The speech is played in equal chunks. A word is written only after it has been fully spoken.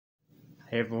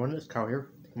Hey everyone, it's Carl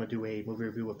here. I'm gonna do a movie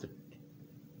review of the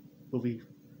movie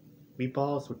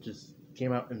Meatballs, which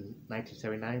came out in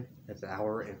 1979. It's an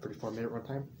hour and 34-minute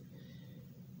runtime,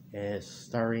 and it's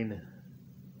starring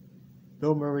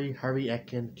Bill Murray, Harvey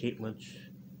Atkin, Kate Lynch,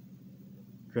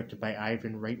 directed by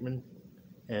Ivan Reitman.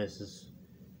 And it's this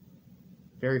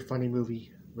very funny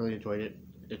movie. Really enjoyed it.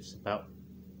 It's about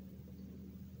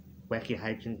wacky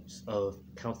hijinks of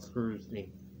counselors and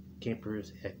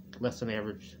campers at less than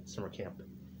average summer camp.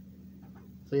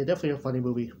 So yeah, definitely a funny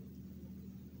movie.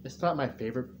 It's not my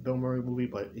favorite Bill Murray movie,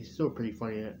 but he's still pretty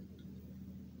funny in it.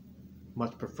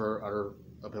 Much prefer other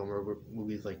Bill Murray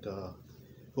movies like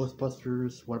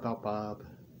Ghostbusters, What About Bob,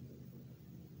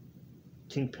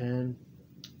 Kingpin,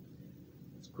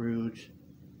 Scrooge.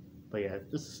 But yeah,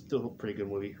 this is still a pretty good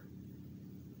movie.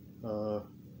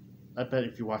 I bet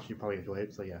if you watch it, you probably enjoy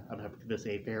it. So yeah, I'm happy to give this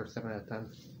a fair 7 out of 10.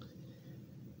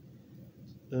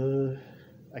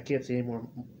 I can't say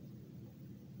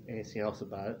anything else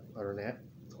about it other than that.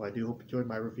 So I do hope you enjoyed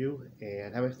my review,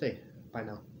 and have a nice day. Bye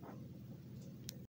now.